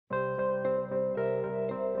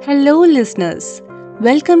Hello, listeners.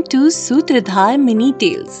 Welcome to Sutradhar Mini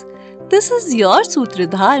Tales. This is your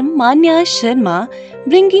Sutradhar Manya Sharma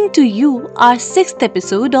bringing to you our sixth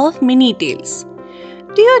episode of Mini Tales.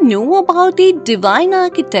 Do you know about the divine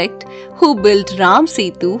architect who built Ram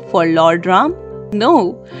Setu for Lord Ram?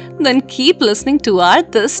 No? Then keep listening to our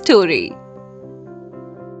this story.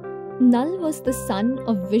 Nal was the son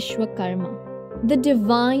of Vishwakarma, the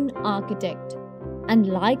divine architect, and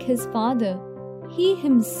like his father, he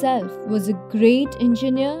himself was a great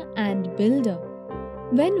engineer and builder.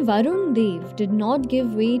 When Varun Dev did not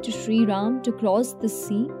give way to Shri Ram to cross the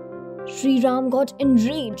sea, Shri Ram got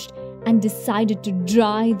enraged and decided to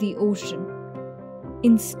dry the ocean.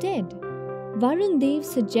 Instead, Varun Dev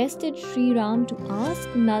suggested Shri Ram to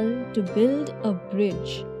ask Nal to build a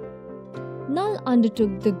bridge. Nal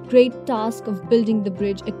undertook the great task of building the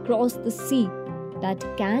bridge across the sea that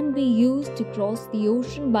can be used to cross the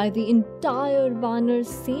ocean by the entire vaanar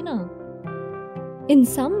sena. In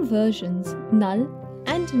some versions, Nal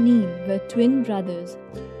and Nila were twin brothers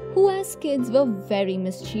who as kids were very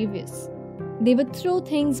mischievous. They would throw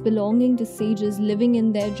things belonging to sages living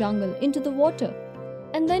in their jungle into the water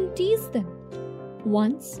and then tease them.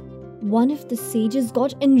 Once, one of the sages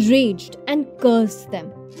got enraged and cursed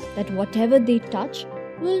them that whatever they touch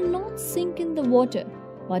will not sink in the water,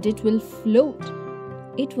 but it will float.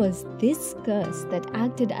 It was this curse that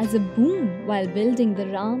acted as a boon while building the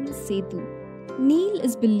Ram Setu. Nil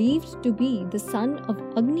is believed to be the son of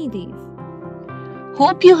Agnidev.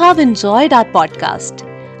 Hope you have enjoyed our podcast.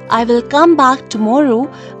 I will come back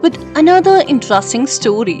tomorrow with another interesting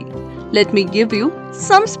story. Let me give you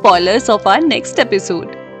some spoilers of our next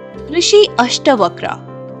episode. Rishi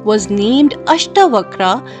Ashtavakra was named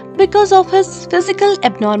Ashtavakra because of his physical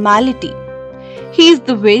abnormality. He is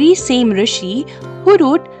the very same Rishi who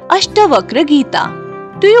wrote Ashtavakra Gita.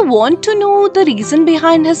 Do you want to know the reason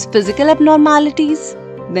behind his physical abnormalities?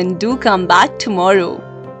 Then do come back tomorrow.